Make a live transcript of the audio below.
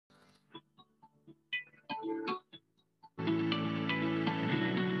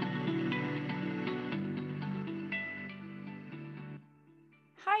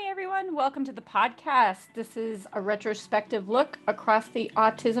everyone. Welcome to the podcast. This is a retrospective look across the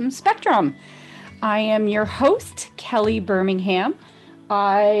autism spectrum. I am your host, Kelly Birmingham.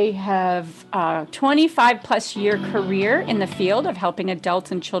 I have a 25 plus year career in the field of helping adults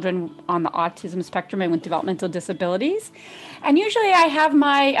and children on the autism spectrum and with developmental disabilities. And usually I have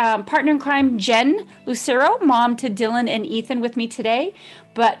my partner in crime, Jen Lucero, mom to Dylan and Ethan, with me today.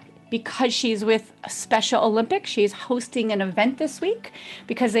 But because she's with Special Olympics, she's hosting an event this week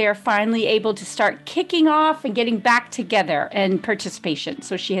because they are finally able to start kicking off and getting back together and participation.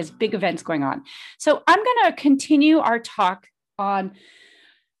 So she has big events going on. So I'm going to continue our talk on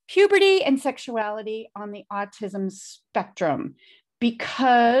puberty and sexuality on the autism spectrum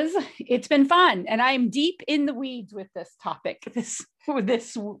because it's been fun and I'm deep in the weeds with this topic this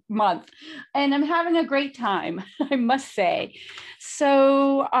month and I'm having a great time, I must say.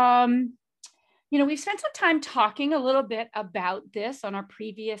 So, we've spent some time talking a little bit about this on our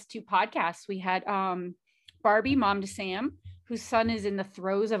previous two podcasts. We had Barbie, mom to Sam, whose son is in the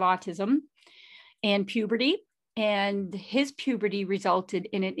throes of autism and puberty. And his puberty resulted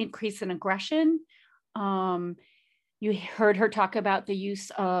in an increase in aggression. You heard her talk about the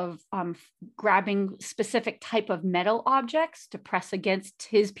use of grabbing specific type of metal objects to press against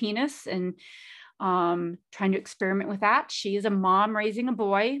his penis and trying to experiment with that. She is a mom raising a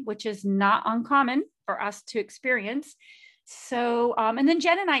boy, which is not uncommon for us to experience. So, and then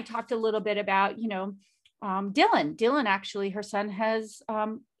Jen and I talked a little bit about, Dylan. Dylan, actually, her son has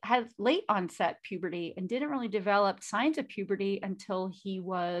had late onset puberty and didn't really develop signs of puberty until he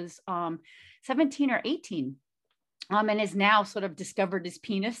was 17 or 18. And is now sort of discovered his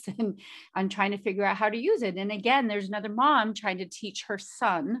penis and I'm trying to figure out how to use it. And again, there's another mom trying to teach her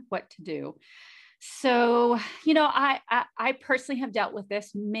son what to do. So, I personally have dealt with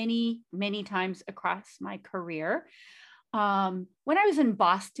this many, many times across my career. When I was in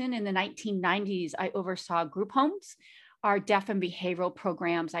Boston in the 1990s, I oversaw group homes, our deaf and behavioral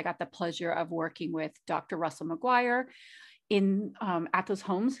programs. I got the pleasure of working with Dr. Russell McGuire at those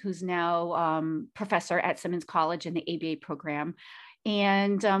homes, who's now professor at Simmons College in the ABA program.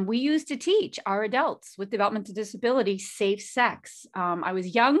 And we used to teach our adults with developmental disability safe sex. I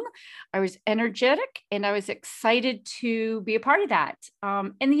was young, I was energetic, and I was excited to be a part of that.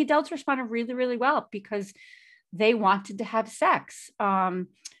 And the adults responded really, really well because they wanted to have sex,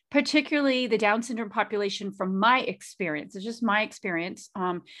 particularly the Down syndrome population. From my experience, it's just my experience.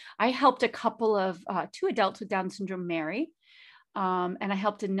 I helped a couple of two adults with Down syndrome marry. And I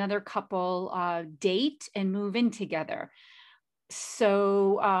helped another couple date and move in together.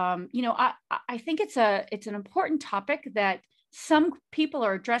 So, I think it's an important topic that some people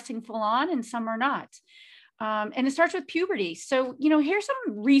are addressing full on and some are not. And it starts with puberty. So, here's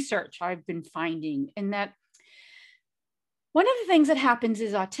some research I've been finding in that one of the things that happens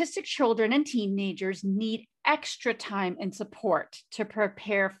is autistic children and teenagers need extra time and support to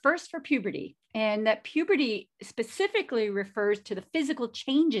prepare first for puberty. And that puberty specifically refers to the physical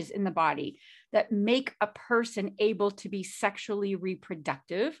changes in the body that make a person able to be sexually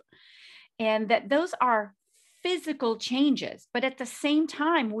reproductive. And that those are physical changes. But at the same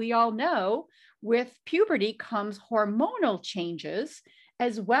time, we all know with puberty comes hormonal changes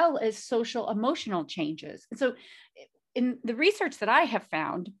as well as social emotional changes. And so in the research that I have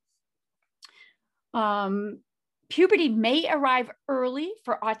found, puberty may arrive early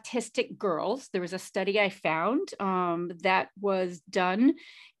for autistic girls. There was a study I found that was done,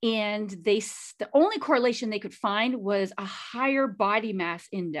 and the only correlation they could find was a higher body mass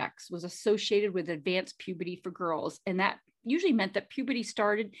index was associated with advanced puberty for girls. And that usually meant that puberty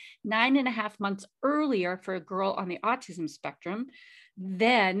started 9.5 months earlier for a girl on the autism spectrum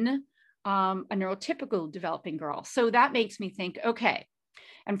than a neurotypical developing girl. So that makes me think, okay.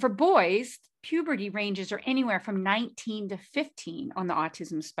 And for boys, puberty ranges are anywhere from 19 to 15 on the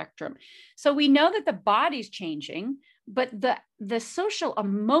autism spectrum. So we know that the body's changing, but the social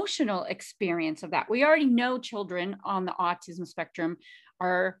emotional experience of that, we already know children on the autism spectrum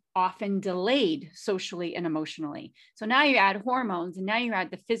are often delayed socially and emotionally. So now you add hormones and now you add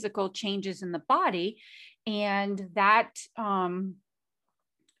the physical changes in the body, and that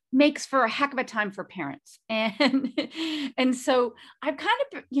makes for a heck of a time for parents. And so I've kind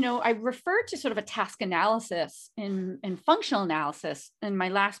of, I referred to sort of a task analysis and functional analysis in my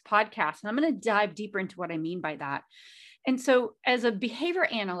last podcast, and I'm going to dive deeper into what I mean by that. And so as a behavior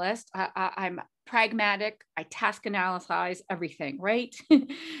analyst, I'm pragmatic, I task analyze everything, right?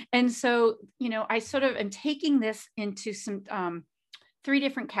 And so, I sort of am taking this into some 3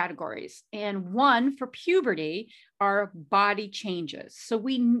 different categories. And one for puberty are body changes. So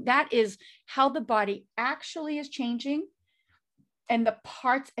that is how the body actually is changing and the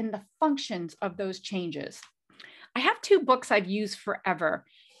parts and the functions of those changes. I have two books I've used forever,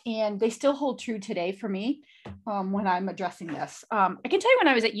 and they still hold true today for me when I'm addressing this. I can tell you when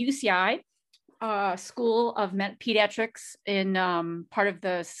I was at UCI, School of Pediatrics in part of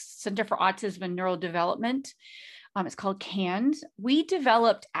the Center for Autism and Neurodevelopment. It's called CAND. We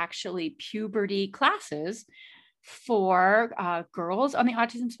developed actually puberty classes for girls on the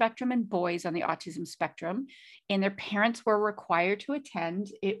autism spectrum and boys on the autism spectrum, and their parents were required to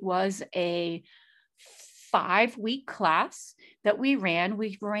attend. It was a 5-week class that we ran.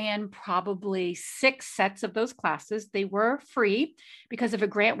 We ran probably 6 sets of those classes. They were free because of a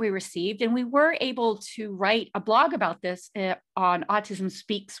grant we received, and we were able to write a blog about this on Autism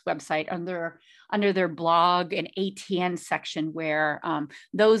Speaks website under their blog and ATN section, where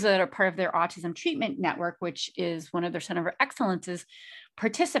those that are part of their autism treatment network, which is one of their center of excellences,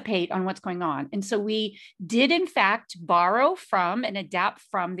 participate on what's going on. And so we did in fact borrow from and adapt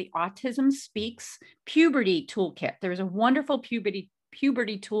from the Autism Speaks puberty toolkit. There's a wonderful puberty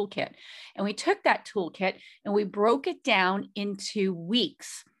toolkit. And we took that toolkit and we broke it down into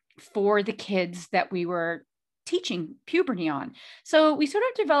weeks for the kids that we were teaching puberty on. So we sort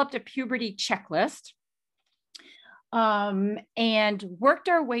of developed a puberty checklist and worked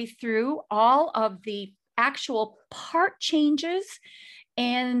our way through all of the actual part changes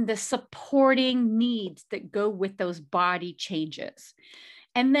and the supporting needs that go with those body changes.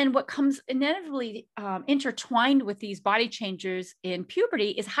 And then what comes inevitably intertwined with these body changes in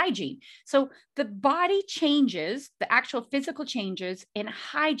puberty is hygiene. So the body changes, the actual physical changes, and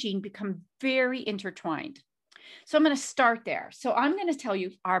hygiene become very intertwined. So I'm going to start there. So I'm going to tell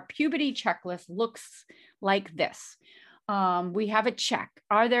you our puberty checklist looks like this. We have a check.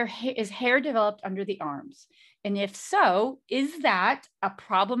 Is hair developed under the arms? And if so, is that a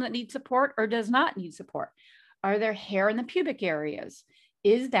problem that needs support or does not need support? Are there hair in the pubic areas?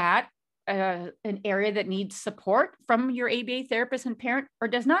 Is that an area that needs support from your ABA therapist and parent or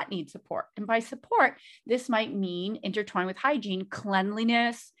does not need support? And by support, this might mean intertwined with hygiene,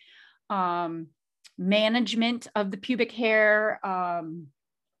 cleanliness, management of the pubic hair,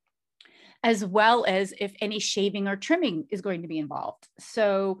 as well as if any shaving or trimming is going to be involved.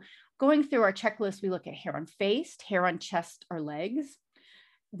 So going through our checklist, we look at hair on face, hair on chest or legs.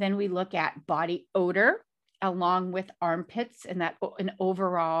 Then we look at body odor along with armpits and an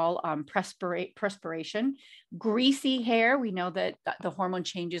overall perspiration. Greasy hair, we know that the hormone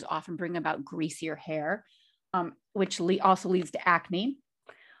changes often bring about greasier hair, which also leads to acne.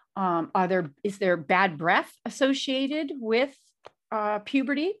 Is there bad breath associated with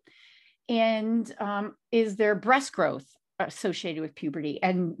puberty? And is there breast growth associated with puberty?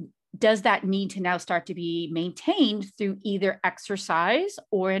 And does that need to now start to be maintained through either exercise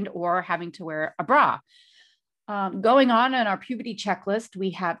or having to wear a bra? Going on our puberty checklist,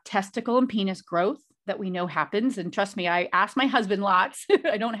 we have testicle and penis growth that we know happens. And trust me, I ask my husband lots.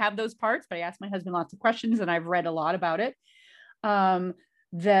 I don't have those parts, but I ask my husband lots of questions and I've read a lot about it.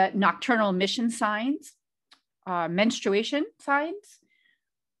 The nocturnal emission signs, menstruation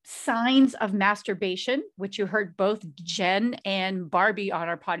signs of masturbation, which you heard both Jen and Barbie on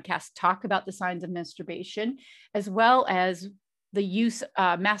our podcast talk about the signs of masturbation, as well as the use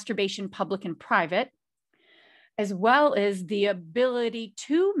of masturbation, public and private, as well as the ability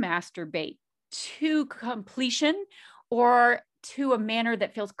to masturbate to completion or to a manner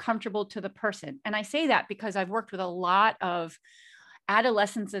that feels comfortable to the person. And I say that because I've worked with a lot of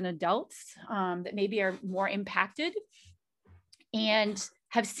adolescents and adults that maybe are more impacted and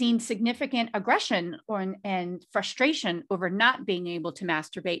have seen significant aggression and frustration over not being able to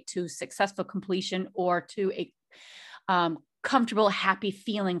masturbate to successful completion or to a comfortable, happy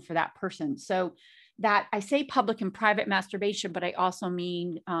feeling for that person. So that I say public and private masturbation, but I also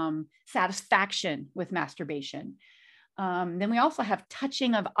mean satisfaction with masturbation. Then we also have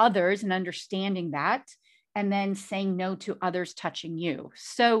touching of others and understanding that, and then saying no to others touching you.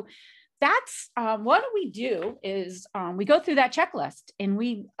 So that's what we do is we go through that checklist, and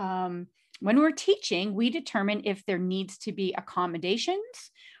we, when we're teaching, we determine if there needs to be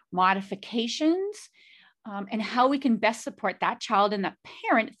accommodations, modifications, and how we can best support that child and that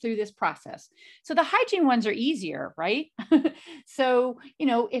parent through this process. So the hygiene ones are easier, right? So,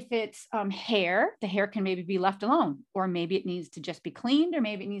 if it's hair, the hair can maybe be left alone, or maybe it needs to just be cleaned, or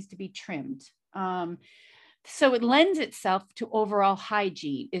maybe it needs to be trimmed. So it lends itself to overall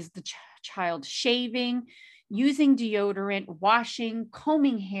hygiene. Is the child shaving, using deodorant, washing,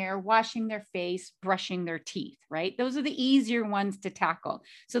 combing hair, washing their face, brushing their teeth, right? Those are the easier ones to tackle.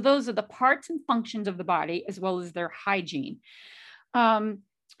 So those are the parts and functions of the body as well as their hygiene.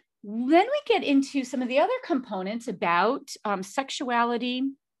 Then we get into some of the other components about sexuality.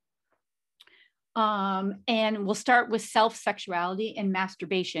 And we'll start with self-sexuality and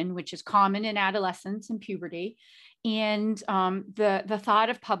masturbation, which is common in adolescence and puberty, and the thought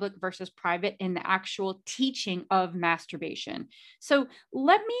of public versus private and the actual teaching of masturbation. So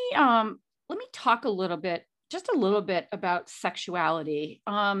let me talk just a little bit about sexuality.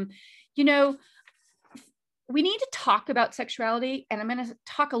 You know, we need to talk about sexuality, and I'm going to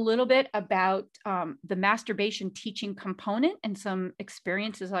talk a little bit about the masturbation teaching component and some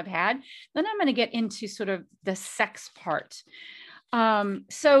experiences I've had. Then I'm going to get into sort of the sex part.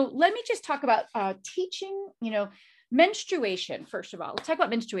 So let me just talk about teaching, menstruation. First of all, let's talk about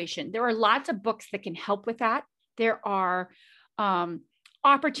menstruation. There are lots of books that can help with that. There are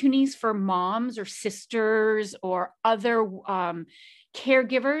opportunities for moms or sisters or other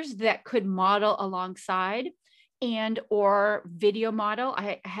caregivers that could model alongside and or video model.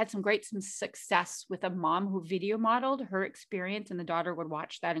 I had some success with a mom who video modeled her experience, and the daughter would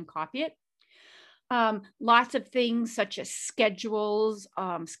watch that and copy it. Lots of things such as scheduling,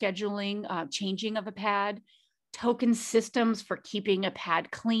 changing of a pad, token systems for keeping a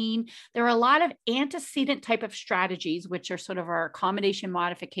pad clean. There are a lot of antecedent type of strategies, which are sort of our accommodation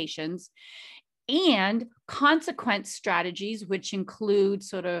modifications, and consequence strategies, which include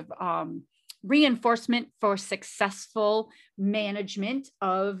sort of reinforcement for successful management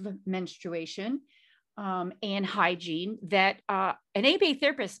of menstruation and hygiene, that an ABA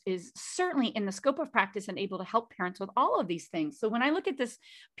therapist is certainly in the scope of practice and able to help parents with all of these things. So when I look at this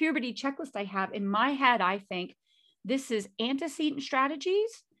puberty checklist I have in my head, I think this is antecedent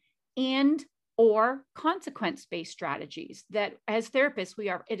strategies and or consequence-based strategies that as therapists,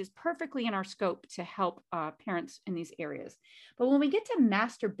 it is perfectly in our scope to help parents in these areas. But when we get to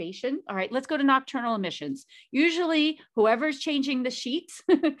masturbation, all right, let's go to nocturnal emissions. Usually whoever's changing the sheets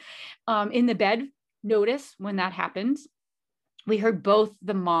in the bed, notice when that happens. We heard both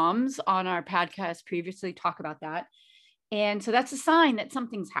the moms on our podcast previously talk about that. And so that's a sign that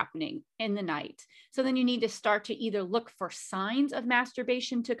something's happening in the night. So then you need to start to either look for signs of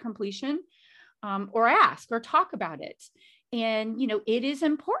masturbation to completion, or ask or talk about it. And, it is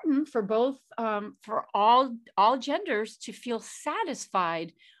important for both, for all genders to feel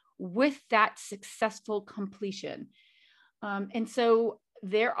satisfied with that successful completion. And so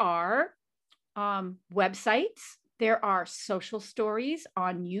there are websites, there are social stories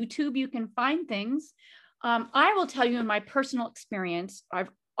on YouTube. You can find things. I will tell you in my personal experience,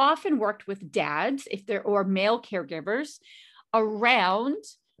 I've often worked with dads, or male caregivers around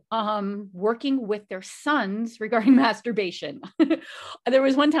working with their sons regarding masturbation. There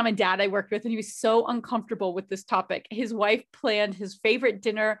was one time a dad I worked with, and he was so uncomfortable with this topic. His wife planned his favorite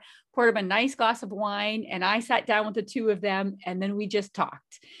dinner, poured him a nice glass of wine, and I sat down with the two of them, and then we just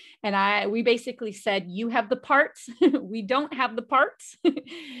talked. And we basically said, you have the parts, we don't have the parts.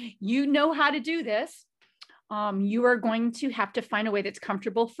 You know how to do this. You are going to have to find a way that's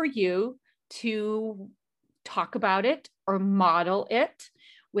comfortable for you to talk about it or model it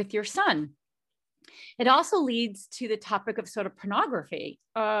with your son. It also leads to the topic of sort of pornography.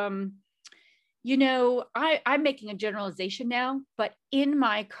 I'm making a generalization now, but in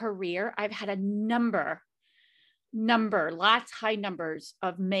my career, I've had a high numbers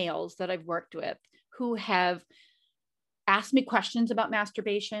of males that I've worked with who have asked me questions about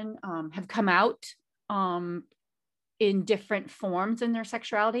masturbation, have come out in different forms in their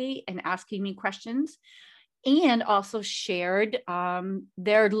sexuality and asking me questions, and also shared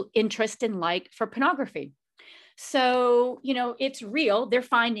their interest and like for pornography. So, it's real. They're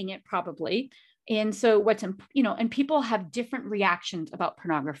finding it probably. And so and people have different reactions about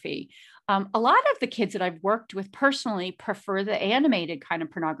pornography. A lot of the kids that I've worked with personally prefer the animated kind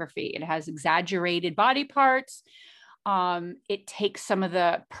of pornography. It has exaggerated body parts. It takes some of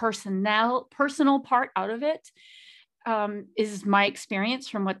the personal part out of it. Is my experience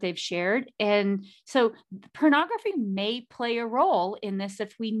from what they've shared. And so pornography may play a role in this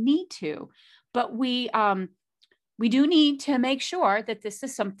if we need to, but we do need to make sure that this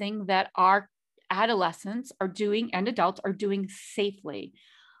is something that our adolescents are doing and adults are doing safely.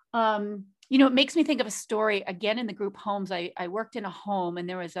 It makes me think of a story again in the group homes. I worked in a home, and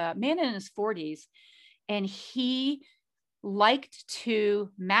there was a man in his 40s, and he liked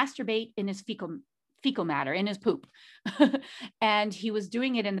to masturbate in his fecal matter, in his poop. And he was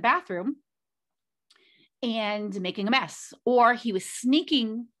doing it in the bathroom and making a mess, or he was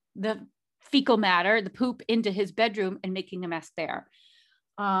sneaking the fecal matter, the poop, into his bedroom and making a mess there.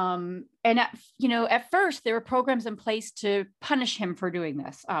 And at first there were programs in place to punish him for doing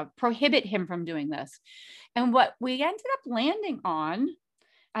this, prohibit him from doing this. And what we ended up landing on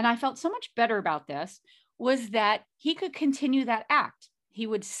and I felt so much better about this, was that he could continue that act. He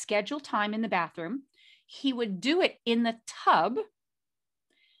would schedule time in the bathroom. He would do it in the tub.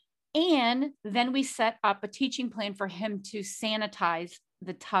 And then we set up a teaching plan for him to sanitize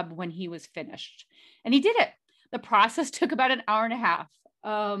the tub when he was finished. And he did it. The process took about an hour and a half,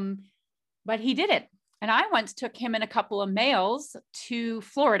 but he did it. And I once took him and a couple of males to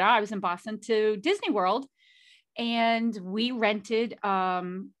Florida. I was in Boston, to Disney World. And we rented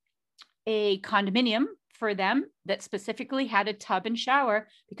a condominium for them that specifically had a tub and shower,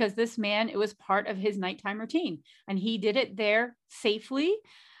 because this man, it was part of his nighttime routine. And he did it there safely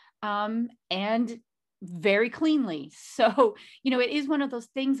and very cleanly. So, it is one of those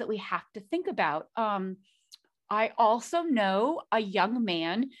things that we have to think about. I also know a young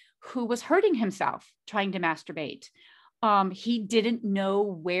man who was hurting himself trying to masturbate. He didn't know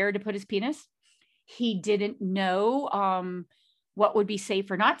where to put his penis. He didn't know what would be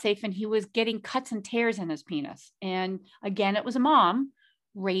safe or not safe. And he was getting cuts and tears in his penis. And again, it was a mom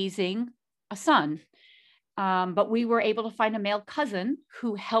raising a son. But we were able to find a male cousin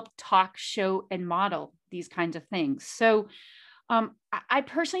who helped talk, show, and model these kinds of things. So I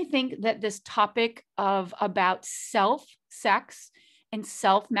personally think that this topic about self-sex and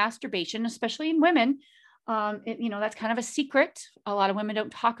self-masturbation, especially in women, that's kind of a secret. A lot of women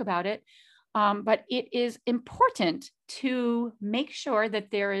don't talk about it. But it is important to make sure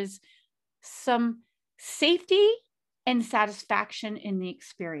that there is some safety and satisfaction in the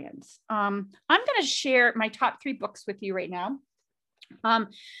experience. I'm going to share my top 3 books with you right now.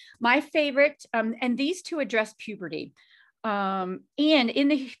 My favorite, and these two address puberty. And in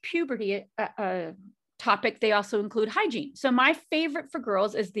the puberty topic, they also include hygiene. So my favorite for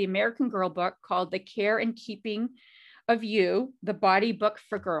girls is the American Girl book called The Care and Keeping of You, the Body Book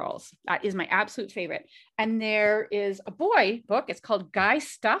for Girls. That is my absolute favorite. And there is a boy book. It's called Guy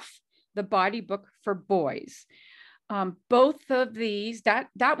Stuff, the Body Book for Boys. Both of these, that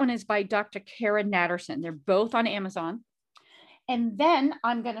one is by Dr. Kara Natterson. They're both on Amazon. And then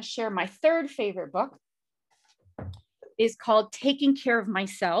I'm going to share my third favorite book. Is called Taking Care of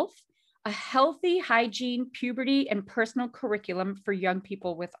Myself, a healthy hygiene, puberty, and personal curriculum for young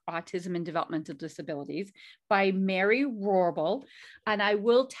people with autism and developmental disabilities, by Mary Rohrabel. And I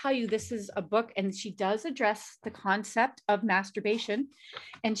will tell you, this is a book, and she does address the concept of masturbation.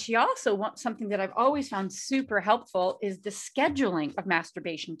 And she also wants something that I've always found super helpful, is the scheduling of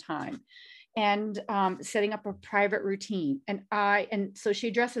masturbation time and setting up a private routine. And so she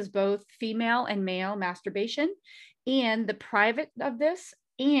addresses both female and male masturbation and the private of this,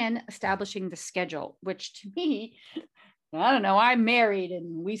 and establishing the schedule, which to me, I don't know, I'm married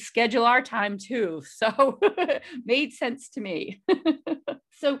and we schedule our time too. So made sense to me.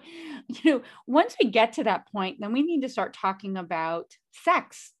 So, once we get to that point, then we need to start talking about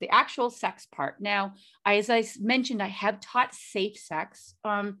sex, the actual sex part. Now, as I mentioned, I have taught safe sex.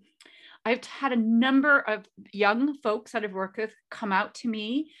 I've had a number of young folks that I've worked with come out to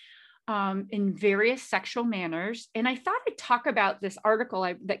me in various sexual manners. And I thought I'd talk about this article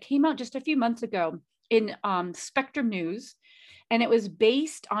that came out just a few months ago in Spectrum News. And it was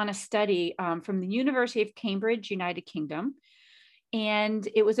based on a study from the University of Cambridge, United Kingdom. And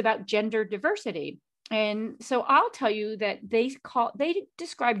it was about gender diversity. And so I'll tell you that they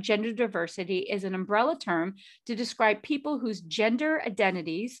describe gender diversity as an umbrella term to describe people whose gender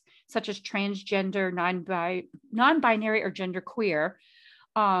identities, such as transgender, non-binary, or genderqueer,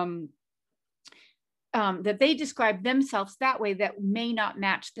 that they describe themselves that way, that may not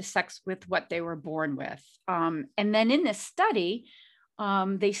match the sex with what they were born with. And then in this study,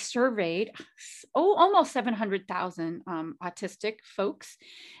 they surveyed almost 700,000 autistic folks.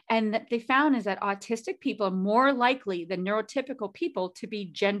 And that they found is that autistic people are more likely than neurotypical people to be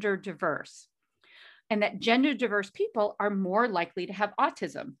gender diverse. And that gender diverse people are more likely to have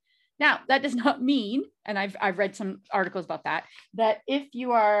autism. Now, that does not mean, and I've read some articles about that if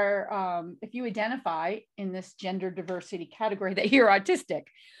you are, if you identify in this gender diversity category, that you're autistic.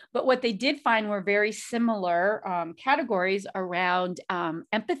 But what they did find were very similar categories around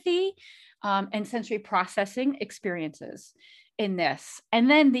empathy and sensory processing experiences in this. And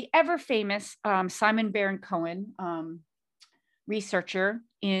then the ever famous Simon Baron-Cohen, researcher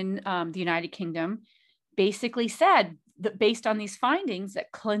in the United Kingdom, basically said that based on these findings,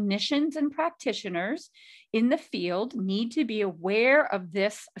 that clinicians and practitioners in the field need to be aware of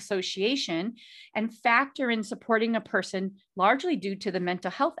this association and factor in supporting a person largely due to the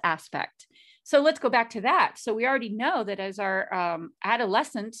mental health aspect. So let's go back to that. So we already know that as our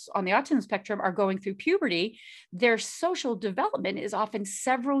adolescents on the autism spectrum are going through puberty, their social development is often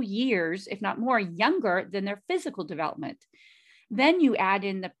several years, if not more, younger than their physical development. Then you add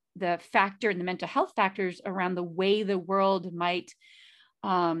in the factor and the mental health factors around the way the world might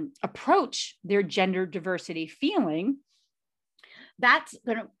approach their gender diversity feeling. That's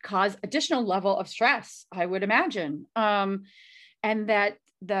going to cause additional level of stress, I would imagine. And that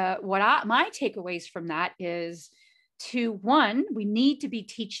my takeaways from that is one, we need to be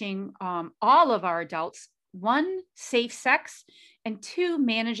teaching all of our adults, one, safe sex, and two,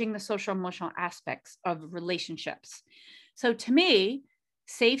 managing the social emotional aspects of relationships. So to me,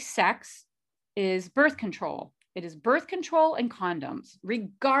 safe sex is birth control. It is birth control and condoms,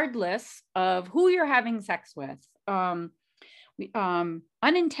 regardless of who you're having sex with.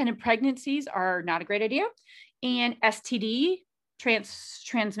 Unintended pregnancies are not a great idea, and STD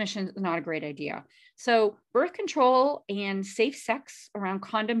transmission is not a great idea. So birth control and safe sex around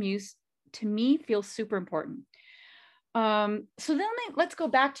condom use, to me, feels super important. So then let's go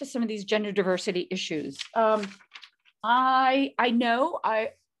back to some of these gender diversity issues. I know I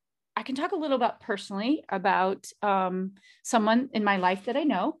can talk a little about personally about someone in my life that I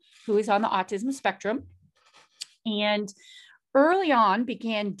know who is on the autism spectrum, and early on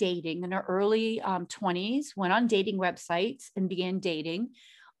began dating in her early 20s, went on dating websites and began dating.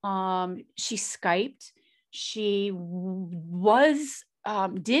 She Skyped. She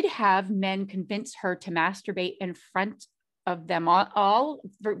did have men convince her to masturbate in front of them all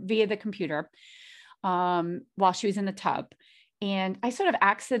via the computer while she was in the tub. And I sort of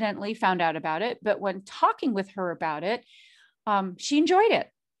accidentally found out about it. But when talking with her about it, she enjoyed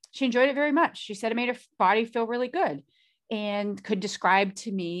it. She enjoyed it very much. She said it made her body feel really good and could describe to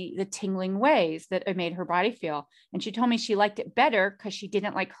me the tingling ways that it made her body feel. And she told me she liked it better because she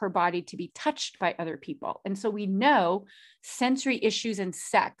didn't like her body to be touched by other people. And so we know sensory issues and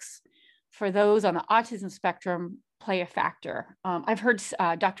sex for those on the autism spectrum play a factor. I've heard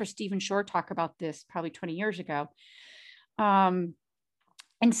Dr. Stephen Shore talk about this probably 20 years ago.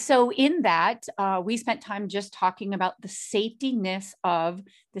 And so in that, we spent time just talking about the safetyness of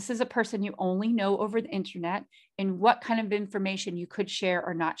this is a person you only know over the internet and what kind of information you could share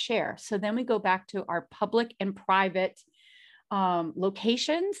or not share. So then we go back to our public and private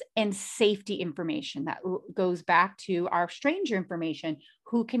locations and safety information that goes back to our stranger information,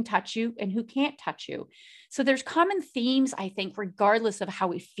 who can touch you and who can't touch you. So there's common themes, I think, regardless of how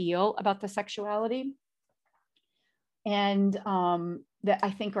we feel about the sexuality. And that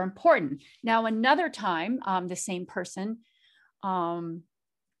I think are important. Now, another time, the same person, the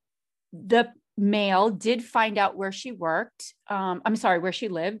male did find out where she worked. Where she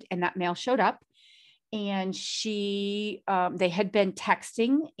lived, and that male showed up. And they had been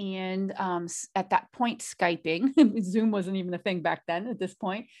texting and at that point, Skyping. Zoom wasn't even a thing back then at this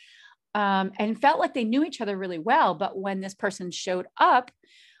point, and felt like they knew each other really well. But when this person showed up,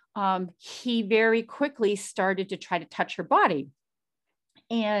 he very quickly started to try to touch her body.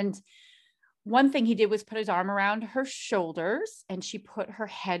 And one thing he did was put his arm around her shoulders, and she put her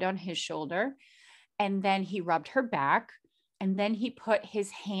head on his shoulder. And then he rubbed her back, and then he put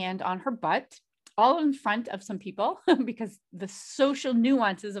his hand on her butt, all in front of some people because the social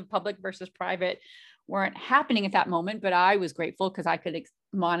nuances of public versus private weren't happening at that moment. But I was grateful because I could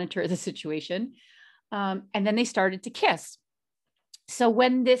monitor the situation. And then they started to kiss. So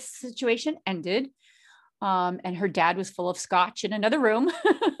when this situation ended, and her dad was full of scotch in another room,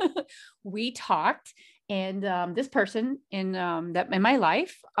 we talked, and this person in my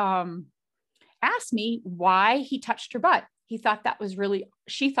life asked me why he touched her butt. She thought that was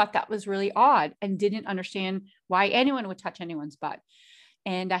really odd and didn't understand why anyone would touch anyone's butt.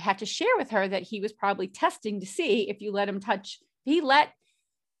 And I had to share with her that he was probably testing to see if you let him touch,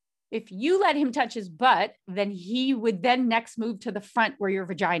 if you let him touch his butt, then he would then next move to the front where your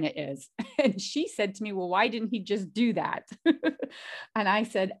vagina is. And she said to me, well, why didn't he just do that? And I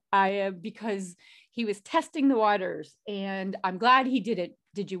said, because he was testing the waters, and I'm glad he did it.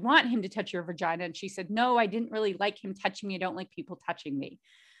 Did you want him to touch your vagina? And she said, no, I didn't really like him touching me. I don't like people touching me.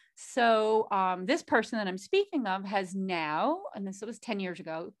 So this person that I'm speaking of has now, and this was 10 years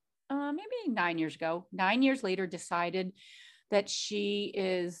ago, maybe 9 years ago, 9 years later, decided that she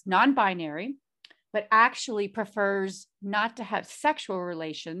is non-binary, but actually prefers not to have sexual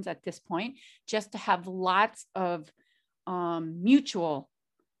relations at this point, just to have lots of mutual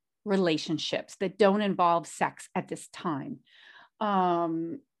relationships that don't involve sex at this time.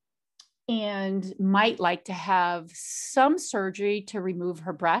 And might like to have some surgery to remove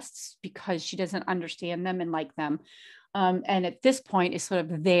her breasts because she doesn't understand them and like them. And at this point is sort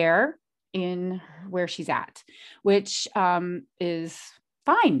of there in where she's at, which is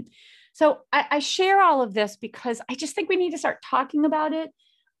fine. So I share all of this because I just think we need to start talking about it.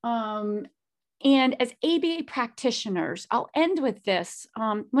 And as ABA practitioners, I'll end with this.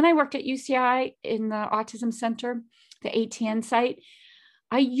 When I worked at UCI in the Autism Center, the ATN site,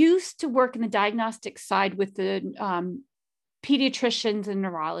 I used to work in the diagnostic side with the pediatricians and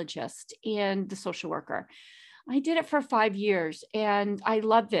neurologists and the social worker. I did it for 5 years and I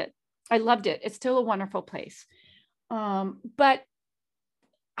loved it. I loved it. It's still a wonderful place. But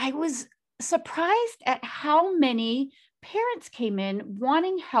I was surprised at how many parents came in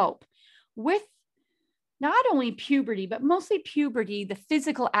wanting help with not only puberty, but mostly puberty, the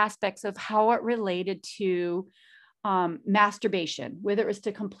physical aspects of how it related to masturbation, whether it was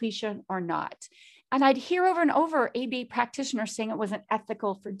to completion or not. And I'd hear over and over ABA practitioners saying it wasn't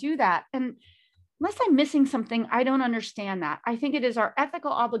ethical to do that. And unless I'm missing something, I don't understand that. I think it is our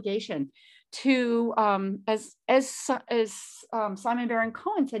ethical obligation to, as Simon Baron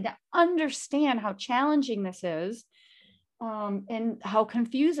Cohen said, to understand how challenging this is and how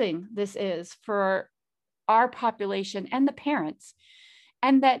confusing this is for our population and the parents.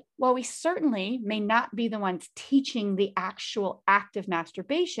 And that while we certainly may not be the ones teaching the actual act of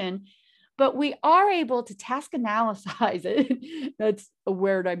masturbation, but we are able to task analyze it. That's a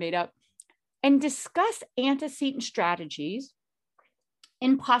word I made up. And discuss antecedent strategies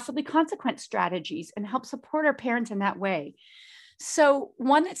and possibly consequent strategies and help support our parents in that way. So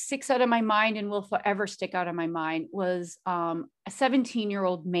one that sticks out of my mind and will forever stick out of my mind was a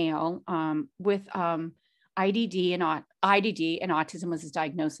 17-year-old male with IDD and autism was his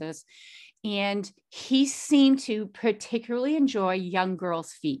diagnosis. And he seemed to particularly enjoy young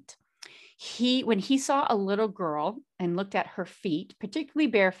girls' feet. When he saw a little girl and looked at her feet, particularly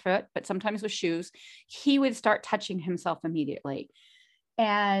barefoot, but sometimes with shoes, he would start touching himself immediately.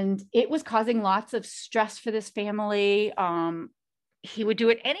 And it was causing lots of stress for this family. He would do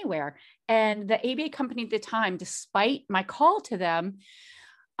it anywhere. And the ABA company at the time, despite my call to them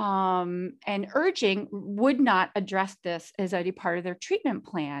and urging, would not address this as a part of their treatment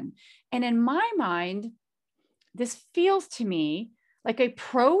plan. And in my mind, this feels to me like a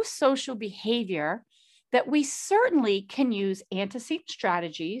pro-social behavior that we certainly can use antecedent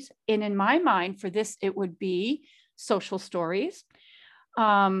strategies. And in my mind, for this, it would be social stories.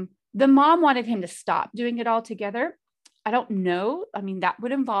 The mom wanted him to stop doing it altogether. I don't know. I mean, that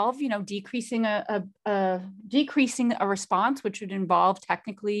would involve, decreasing a response, which would involve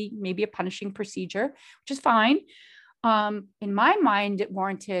technically maybe a punishing procedure, which is fine. In my mind, it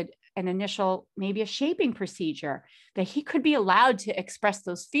warranted an initial, maybe a shaping procedure that he could be allowed to express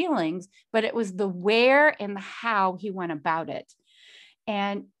those feelings, but it was the where and the how he went about it.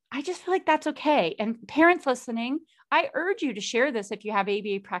 And I just feel like that's okay. And parents listening, I urge you to share this if you have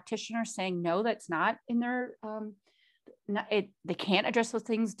ABA practitioners saying, no, that's not in their, they can't address those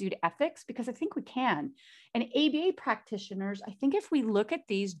things due to ethics, because I think we can. And ABA practitioners, I think if we look at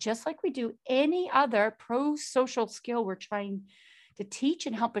these just like we do any other pro-social skill we're trying to teach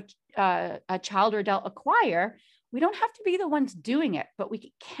and help a child or adult acquire, we don't have to be the ones doing it, but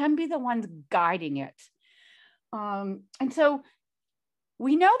we can be the ones guiding it. And so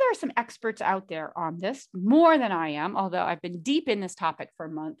we know there are some experts out there on this, more than I am, although I've been deep in this topic for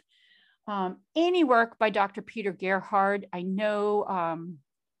a month. Any work by Dr. Peter Gerhard, I know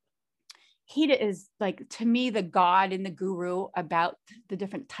he is, like, to me, the god and the guru about the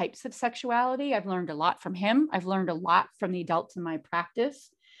different types of sexuality. I've learned a lot from him. I've learned a lot from the adults in my practice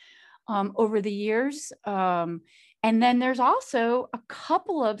over the years. And then there's also a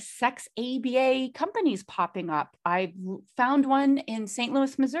couple of sex ABA companies popping up. I've found one in St.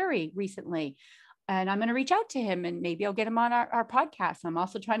 Louis, Missouri recently. And I'm going to reach out to him and maybe I'll get him on our podcast. I'm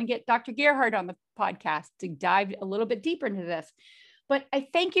also trying to get Dr. Gerhard on the podcast to dive a little bit deeper into this. But I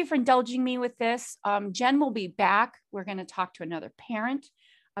thank you for indulging me with this. Jen will be back. We're going to talk to another parent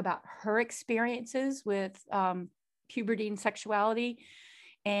about her experiences with puberty and sexuality.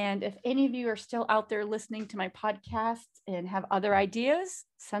 And if any of you are still out there listening to my podcast and have other ideas,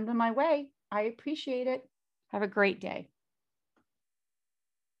 send them my way. I appreciate it. Have a great day.